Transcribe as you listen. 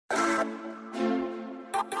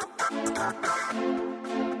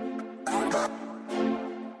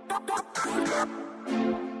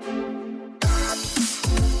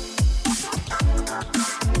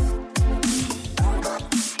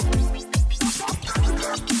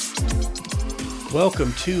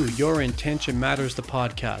Welcome to Your Intention Matters, the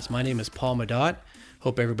podcast. My name is Paul Madot.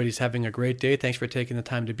 Hope everybody's having a great day. Thanks for taking the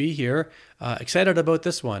time to be here. Excited about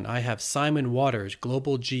this one. I have Simon Waters,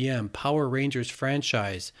 Global GM, Power Rangers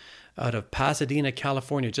franchise out of Pasadena,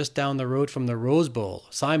 California, just down the road from the Rose Bowl.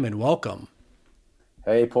 Simon, welcome.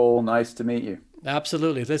 Hey, Paul. Nice to meet you.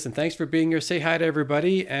 Absolutely. Listen, thanks for being here. Say hi to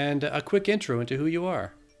everybody and a quick intro into who you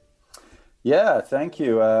are. Yeah, thank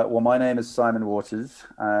you. Well, my name is Simon Waters.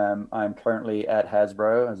 I'm currently at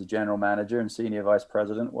Hasbro as a general manager and senior vice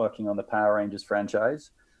president working on the Power Rangers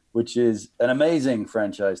franchise, which is an amazing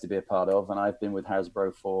franchise to be a part of. And I've been with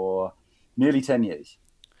Hasbro for nearly 10 years.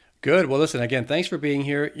 Good. Well, listen, again, thanks for being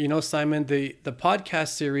here. You know, Simon, the podcast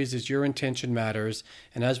series is Your Intention Matters.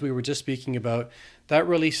 And as we were just speaking about, that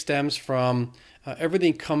really stems from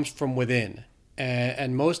everything comes from within.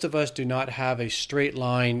 And most of us do not have a straight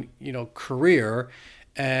line, career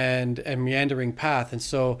and meandering path. And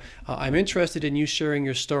so I'm interested in you sharing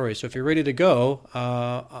your story. So if you're ready to go,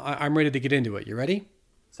 I'm ready to get into it. You ready?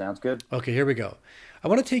 Sounds good. Okay, here we go. I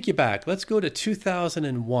want to take you back. Let's go to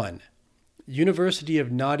 2001, University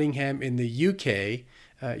of Nottingham in the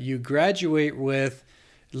UK. You graduate with,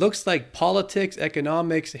 looks like politics,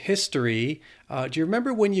 economics, history. Do you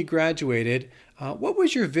remember when you graduated? What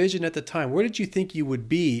was your vision at the time? Where did you think you would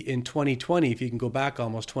be in 2020 if you can go back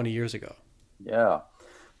almost 20 years ago? Yeah.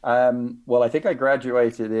 Well, I think I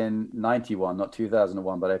graduated in 91, not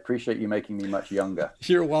 2001, but I appreciate you making me much younger.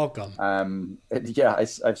 You're welcome.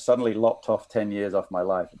 I've suddenly lopped off 10 years off my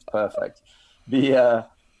life. It's perfect.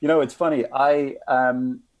 It's funny. I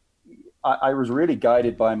was really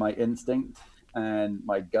guided by my instinct and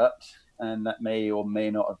my gut, and that may or may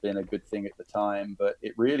not have been a good thing at the time, but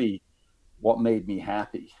it really what made me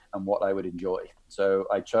happy and what I would enjoy. So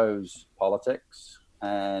I chose politics.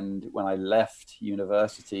 And when I left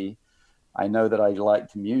university, I know that I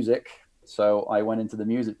liked music. So I went into the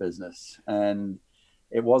music business, and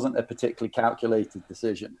it wasn't a particularly calculated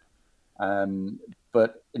decision.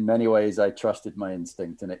 But in many ways, I trusted my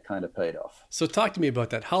instinct, and it kind of paid off. So talk to me about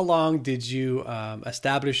that. How long did you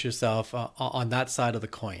establish yourself on that side of the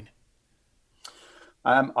coin?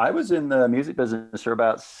 I was in the music business for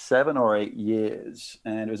about 7 or 8 years,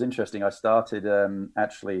 and it was interesting. I started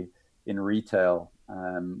actually in retail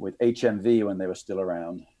with HMV when they were still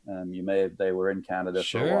around. They were in Canada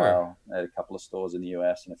Sure. for a while. They had a couple of stores in the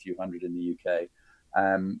US and a few hundred in the UK.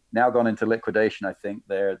 Now gone into liquidation, I think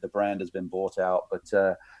the brand has been bought out. But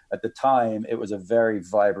at the time, it was a very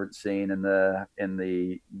vibrant scene in the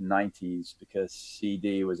 90s because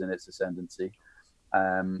CD was in its ascendancy.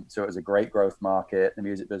 So it was a great growth market. The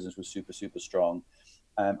music business was super, super strong.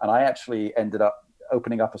 And I actually ended up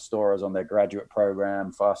opening up a store. I was on their graduate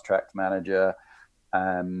program, fast track manager.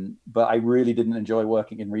 But I really didn't enjoy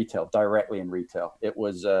working in retail, directly in retail.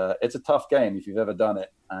 It's a tough game if you've ever done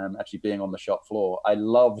it, actually being on the shop floor. I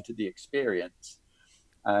loved the experience.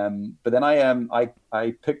 But then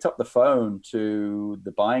I picked up the phone to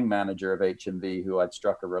the buying manager of HMV, who I'd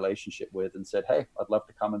struck a relationship with, and said, "Hey, I'd love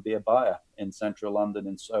to come and be a buyer in central London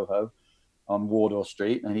in Soho on Wardour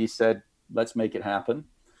Street." And he said, "Let's make it happen."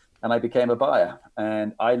 And I became a buyer,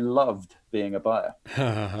 and I loved being a buyer.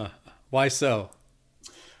 Why so?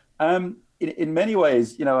 In many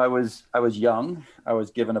ways, I was young. I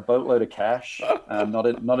was given a boatload of cash, not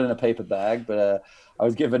in a paper bag, but I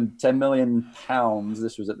was given £10 million.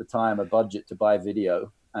 This was at the time a budget to buy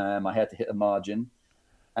video. I had to hit a margin,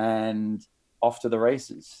 and off to the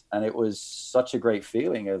races. And it was such a great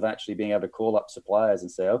feeling of actually being able to call up suppliers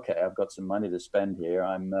and say, "Okay, I've got some money to spend here.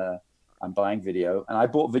 I'm buying video." And I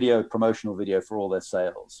bought promotional video for all their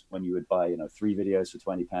sales when you would buy, 3 videos for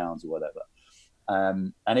 £20 or whatever.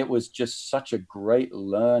 And it was just such a great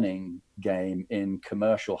learning game in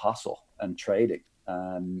commercial hustle and trading.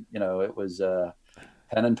 It was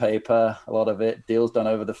pen and paper, a lot of it, deals done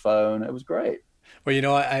over the phone. It was great.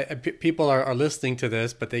 Well, people are listening to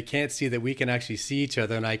this, but they can't see that we can actually see each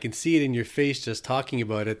other. And I can see it in your face just talking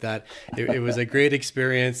about it, that it was a great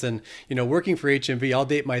experience. And, working for HMV, I'll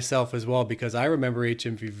date myself as well, because I remember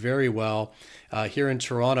HMV very well here in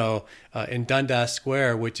Toronto, in Dundas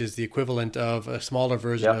Square, which is the equivalent of a smaller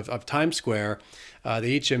version of Times Square.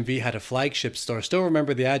 The HMV had a flagship store. Still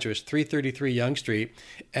remember the address, 333 Yonge Street.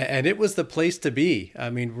 And it was the place to be. I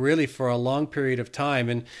mean, really for a long period of time.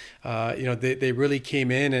 And, they really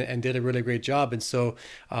came in and did a really great job. And so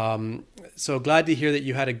glad to hear that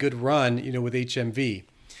you had a good run, with HMV.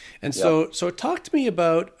 And Yep. so talk to me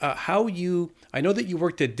about how you. I know that you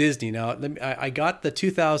worked at Disney. Now, I got the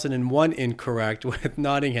 2001 incorrect with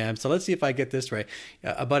Nottingham. So let's see if I get this right.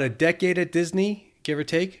 About a decade at Disney, give or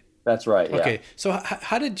take. That's right. Yeah. Okay, so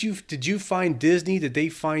how did you find Disney? Did they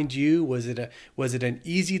find you? Was it an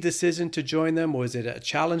easy decision to join them? Was it a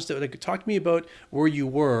challenge? Talk to me about where you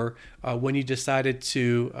were when you decided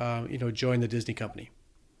to join the Disney company.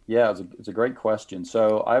 Yeah, it's a great question.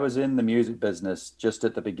 So I was in the music business just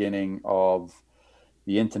at the beginning of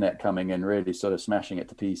the internet coming in, really sort of smashing it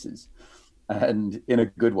to pieces, and in a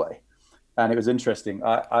good way. And it was interesting.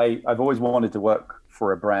 I've always wanted to work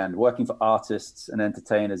for a brand. Working for artists and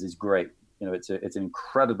entertainers is great. You know, it's an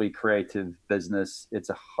incredibly creative business. It's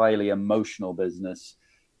a highly emotional business.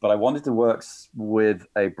 But I wanted to work with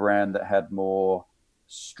a brand that had more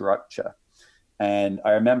structure. And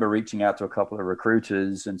I remember reaching out to a couple of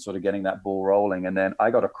recruiters and sort of getting that ball rolling. And then I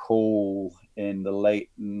got a call in the late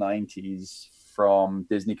 90s from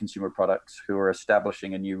Disney Consumer Products, who were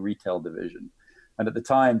establishing a new retail division. And at the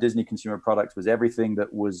time, Disney Consumer Products was everything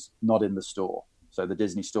that was not in the store. So the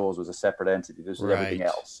Disney stores was a separate entity. This was Right. everything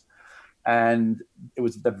else. And it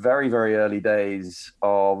was the very, very early days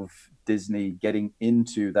of Disney getting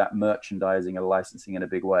into that merchandising and licensing in a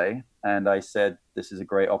big way. And I said, this is a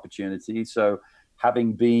great opportunity. So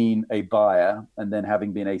having been a buyer and then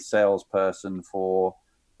having been a salesperson for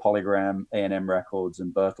Polygram, A&M Records,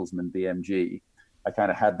 and Bertelsmann BMG, I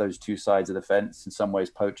kind of had those two sides of the fence. In some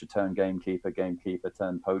ways, poacher turned gamekeeper, gamekeeper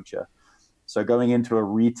turned poacher. So going into a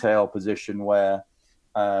retail position where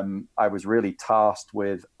I was really tasked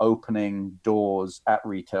with opening doors at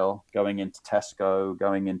retail, going into Tesco,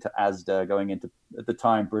 going into Asda, going into, at the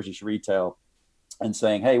time, British Retail, and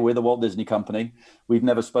saying, hey, we're the Walt Disney Company. We've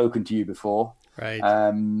never spoken to you before. Right.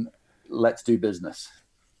 Let's do business.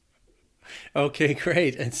 Okay,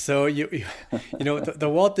 great. And so the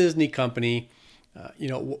Walt Disney Company,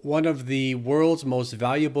 one of the world's most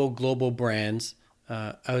valuable global brands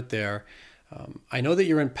out there. I know that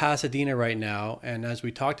you're in Pasadena right now, and as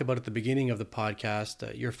we talked about at the beginning of the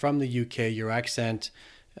podcast, you're from the UK. Your accent,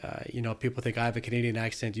 people think I have a Canadian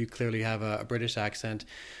accent. You clearly have a British accent.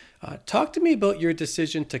 Talk to me about your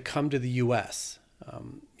decision to come to the US.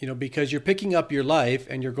 Because you're picking up your life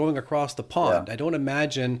and you're going across the pond. Yeah. I don't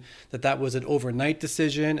imagine that was an overnight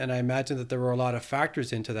decision, and I imagine that there were a lot of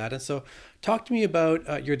factors into that. And so, talk to me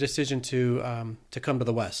about your decision to come to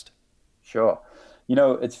the West. Sure.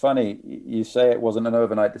 It's funny. You say it wasn't an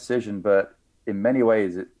overnight decision, but in many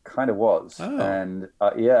ways it kind of was. Oh. And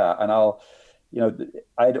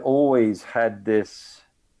I'd always had this,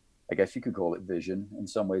 I guess you could call it vision, in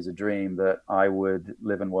some ways a dream, that I would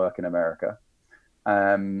live and work in America.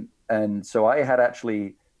 And so I had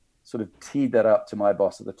actually sort of teed that up to my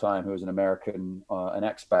boss at the time, who was an American, an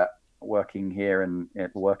expat working here and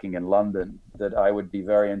working in London, that I would be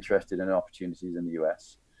very interested in opportunities in the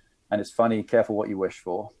US. And it's funny, careful what you wish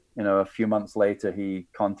for. A few months later, he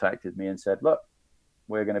contacted me and said, look,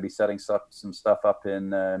 we're going to be setting some stuff up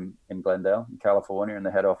in Glendale, in California, in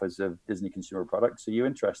the head office of Disney Consumer Products. Are you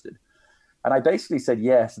interested? And I basically said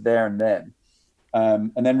yes there and then.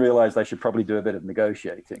 And then realized I should probably do a bit of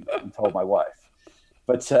negotiating, and told my wife.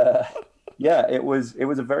 But it was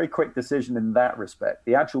a very quick decision in that respect.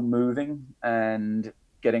 The actual moving and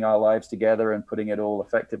getting our lives together and putting it all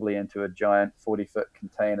effectively into a giant 40-foot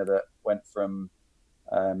container that went from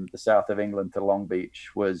the south of England to Long Beach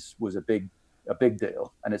was a big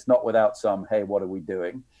deal. And it's not without some, hey, what are we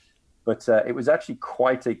doing? But it was actually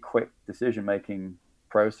quite a quick decision-making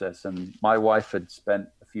process. And my wife had spent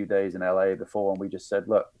a few days in LA before, and we just said,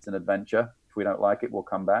 look, it's an adventure. If we don't like it, we'll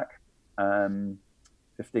come back.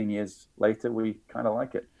 15 years later, we kind of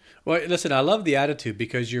like it. Well, listen, I love the attitude,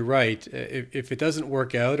 because you're right. If it doesn't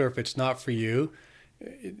work out, or if it's not for you,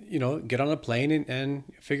 get on a plane and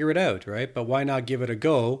figure it out, right? But why not give it a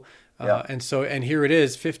go? Yeah. And here it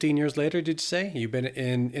is, 15 years later, did you say? You've been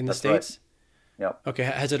in the That's States? Right. Yeah. Okay.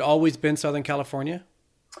 Has it always been Southern California?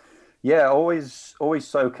 Yeah, always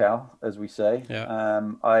SoCal, as we say. Yeah.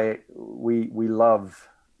 We love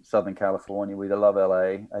Southern California. We love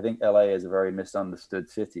LA. I think LA is a very misunderstood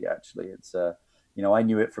city, actually. It's I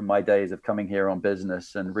knew it from my days of coming here on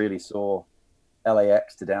business, and really saw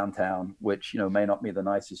LAX to downtown, which may not be the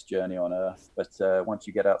nicest journey on earth, but once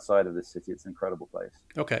you get outside of this city, it's an incredible place.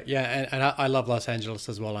 Okay, yeah, and I love Los Angeles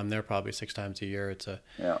as well. I'm there probably 6 times a year. It's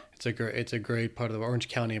a great part of the Orange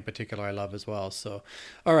County in particular. I love as well. So,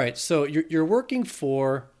 all right, so you're working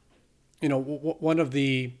for, one of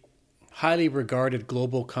the highly regarded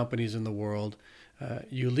global companies in the world.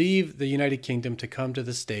 You leave the United Kingdom to come to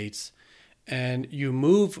the States, and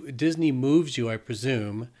Disney moves you, I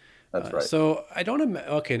presume, That's right. So I don't.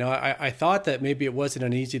 Okay, now I thought that maybe it wasn't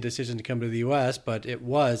an easy decision to come to the U.S., but it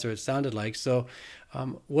was, or it sounded like. So,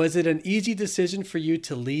 was it an easy decision for you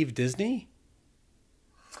to leave Disney?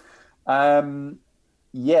 Um,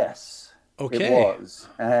 yes, it Okay. was.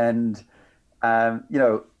 And,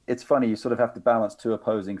 it's funny, you sort of have to balance two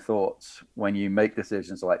opposing thoughts when you make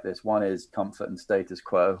decisions like this. One is comfort and status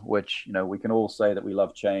quo, which, we can all say that we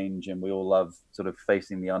love change and we all love sort of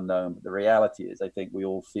facing the unknown. But the reality is, I think we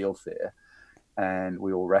all feel fear and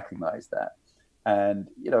we all recognize that. And,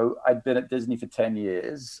 I'd been at Disney for 10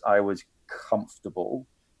 years. I was comfortable,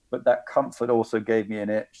 but that comfort also gave me an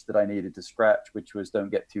itch that I needed to scratch, which was don't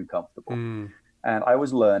get too comfortable. Mm, And I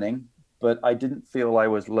was learning, but I didn't feel I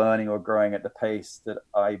was learning or growing at the pace that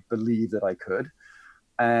I believed that I could.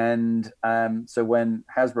 And so when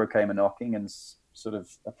Hasbro came a knocking and sort of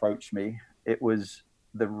approached me, it was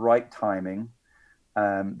the right timing,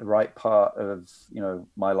 the right part of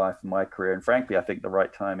my life and my career. And frankly, I think the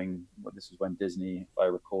right timing. Well, this is when Disney, if I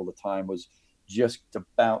recall the time, was just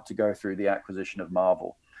about to go through the acquisition of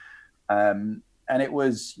Marvel. And it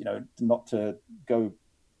was, not to go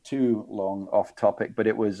too long off topic, but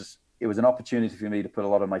it was an opportunity for me to put a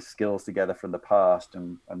lot of my skills together from the past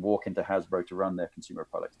and walk into Hasbro to run their consumer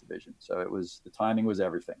products division. So the timing was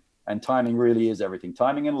everything. And timing really is everything.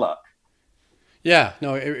 Timing and luck. yeah,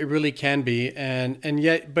 no, it really can be, and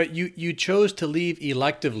yet, but you chose to leave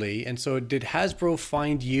electively, and so did Hasbro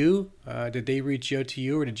find you? Did they reach out to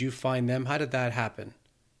you, or did you find them? How did that happen?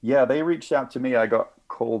 Yeah, they reached out to me. I got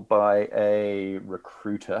called by a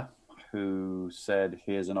recruiter who said,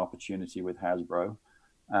 here's an opportunity with Hasbro.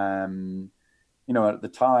 Um, at the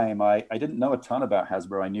time, I didn't know a ton about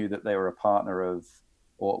Hasbro. I knew that they were a partner of,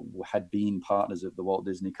 or had been partners of the Walt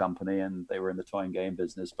Disney Company, and they were in the toy and game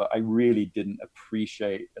business. But I really didn't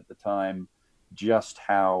appreciate at the time just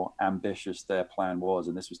how ambitious their plan was.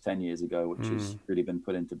 And this was 10 years ago, which has Mm, really been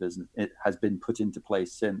put into business. It has been put into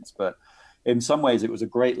place since. But in some ways, it was a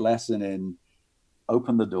great lesson in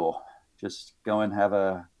open the door, just go and have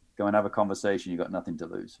a conversation. You got nothing to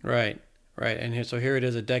lose. right, right, and so here it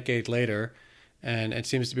is, a decade later, and it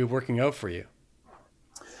seems to be working out for you.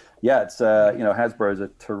 Yeah, it's Hasbro is a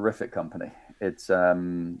terrific company. It's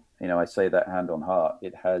I say that hand on heart.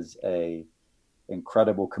 It has a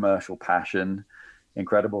incredible commercial passion,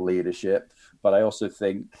 incredible leadership, but I also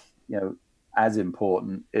think as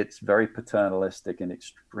important, it's very paternalistic and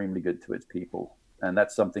extremely good to its people, and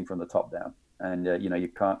that's something from the top down. And you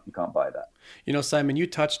can't buy that. Simon, you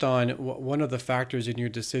touched on one of the factors in your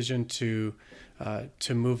decision to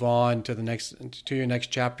move on to your next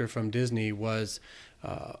chapter from Disney was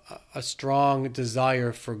uh, a strong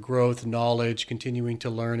desire for growth, knowledge, continuing to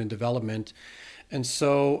learn and development. And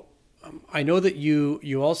so I know that you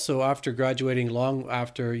also, after graduating long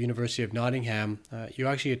after University of Nottingham, you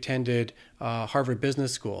actually attended Harvard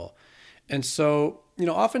Business School. And so,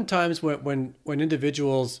 oftentimes when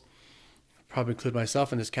individuals, probably include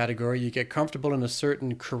myself in this category, you get comfortable in a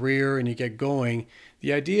certain career and you get going,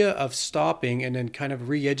 the idea of stopping and then kind of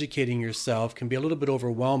re-educating yourself can be a little bit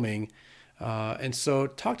overwhelming. And so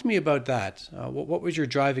talk to me about that. What was your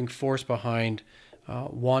driving force behind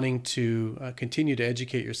wanting to continue to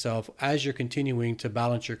educate yourself as you're continuing to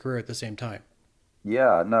balance your career at the same time?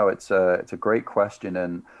 Yeah, no, it's a great question.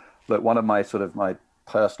 And look, one of my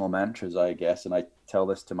personal mantras, I guess, and I tell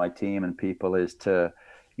this to my team and people, is to,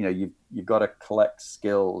 you've got to collect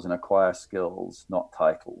skills and acquire skills, not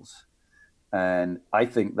titles. And I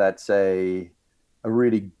think that's a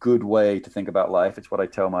really good way to think about life. It's what I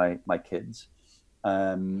tell my kids.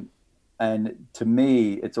 Um, and to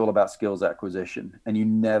me, it's all about skills acquisition, and you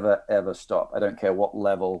never ever stop. I don't care what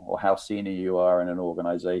level or how senior you are in an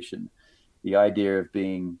organization. The idea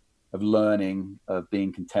of learning, of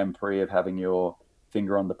being contemporary, of having your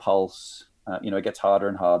finger on the pulse, it gets harder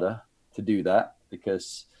and harder to do that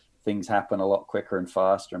because things happen a lot quicker and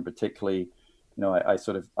faster. And particularly,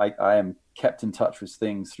 I am kept in touch with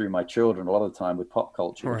things through my children a lot of the time with pop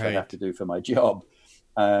culture, which I have Right. to do for my job.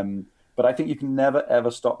 But I think you can never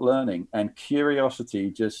ever stop learning, and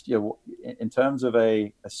curiosity, just in terms of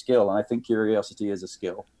a skill. And I think curiosity is a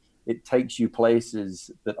skill. It takes you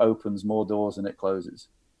places that opens more doors than it closes.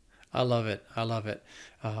 I love it. I love it.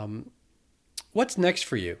 Um, what's next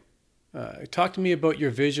for you? Talk to me about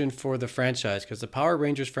your vision for the franchise, because the Power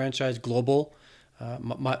Rangers franchise global.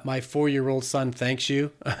 My 4-year-old son thanks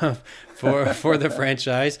you for the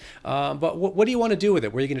franchise. But what do you want to do with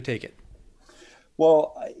it? Where are you going to take it?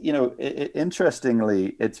 Well,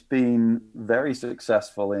 interestingly, it's been very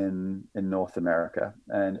successful in North America,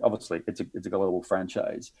 and obviously it's a global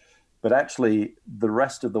franchise. But actually, the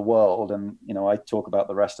rest of the world, and I talk about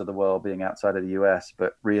the rest of the world being outside of the US,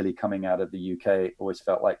 but really coming out of the UK, it always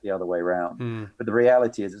felt like the other way around. But the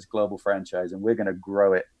reality is, it's a global franchise, and we're going to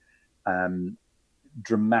grow it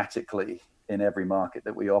dramatically in every market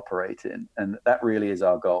that we operate in, and that really is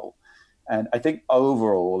our goal. And I think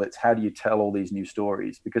overall, it's how do you tell all these new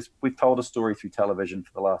stories? Because we've told a story through television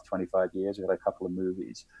for the last 25 years. We had a couple of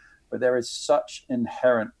movies, but there is such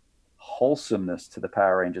inherent wholesomeness to the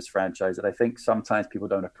Power Rangers franchise that I think sometimes people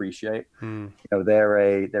don't appreciate.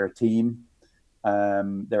 They're a team.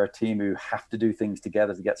 They're a team who have to do things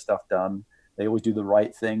together to get stuff done. They always do the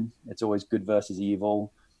right thing. It's always good versus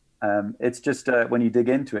evil. It's just when you dig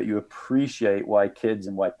into it, you appreciate why kids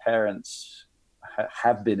and why parents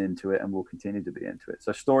have been into it and will continue to be into it.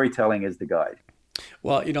 So storytelling is the guide.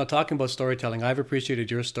 Well, talking about storytelling, I've appreciated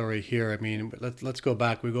your story here. I mean, let's go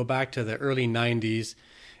back. We go back to the early 90s.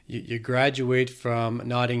 You graduate from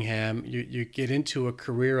Nottingham. You get into a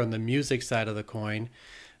career on the music side of the coin.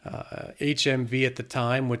 HMV at the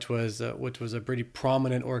time, which was a pretty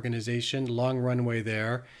prominent organization, long runway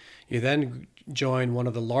there. You then join one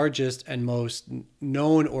of the largest and most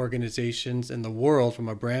known organizations in the world from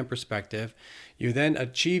a brand perspective. You then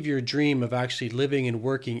achieve your dream of actually living and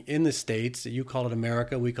working in the States. You call it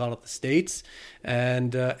America, we call it the States.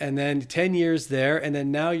 And then 10 years there, and then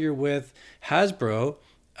now you're with Hasbro,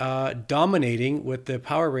 dominating with the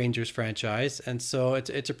Power Rangers franchise. And so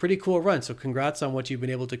it's a pretty cool run. So congrats on what you've been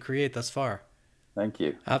able to create thus far. Thank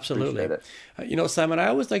you. Absolutely. Simon, I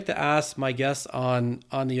always like to ask my guests on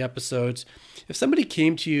the episodes, if somebody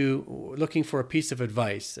came to you looking for a piece of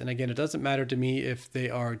advice, and again, it doesn't matter to me if they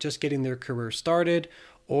are just getting their career started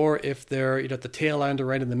or if they're at the tail end or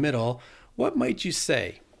right in the middle, what might you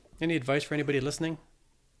say? Any advice for anybody listening?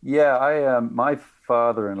 Yeah, my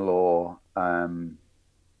father-in-law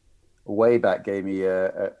way back gave me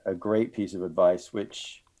a great piece of advice,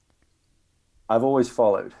 which I've always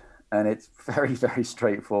followed. And it's very, very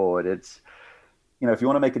straightforward. It's, if you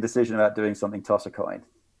want to make a decision about doing something, toss a coin.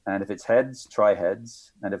 And if it's heads, try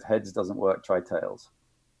heads. And if heads doesn't work, try tails.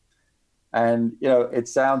 And, it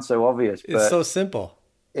sounds so obvious, but it's so simple.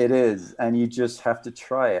 It is. And you just have to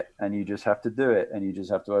try it, and you just have to do it, and you just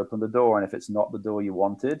have to open the door. And if it's not the door you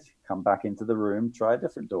wanted, come back into the room, try a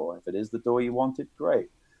different door. If it is the door you wanted, great.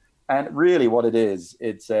 And really what it is,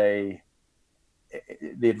 the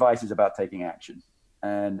advice is about taking action.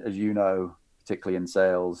 And as you know, particularly in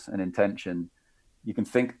sales and intention, you can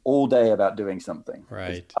think all day about doing something.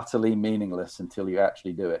 Right. It's utterly meaningless until you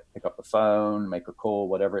actually do it. Pick up the phone, make a call,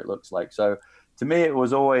 whatever it looks like. So to me, it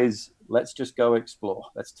was always, let's just go explore.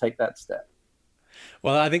 Let's take that step.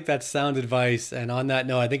 Well, I think that's sound advice. And on that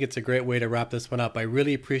note, I think it's a great way to wrap this one up. I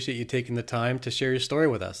really appreciate you taking the time to share your story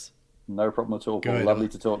with us. No problem at all, Paul. Good. Lovely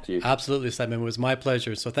to talk to you. Absolutely, Simon. It was my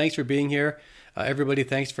pleasure. So thanks for being here. Everybody,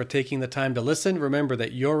 thanks for taking the time to listen. Remember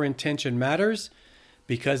that your intention matters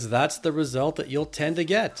because that's the result that you'll tend to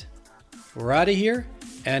get. We're out of here,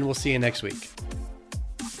 and we'll see you next week.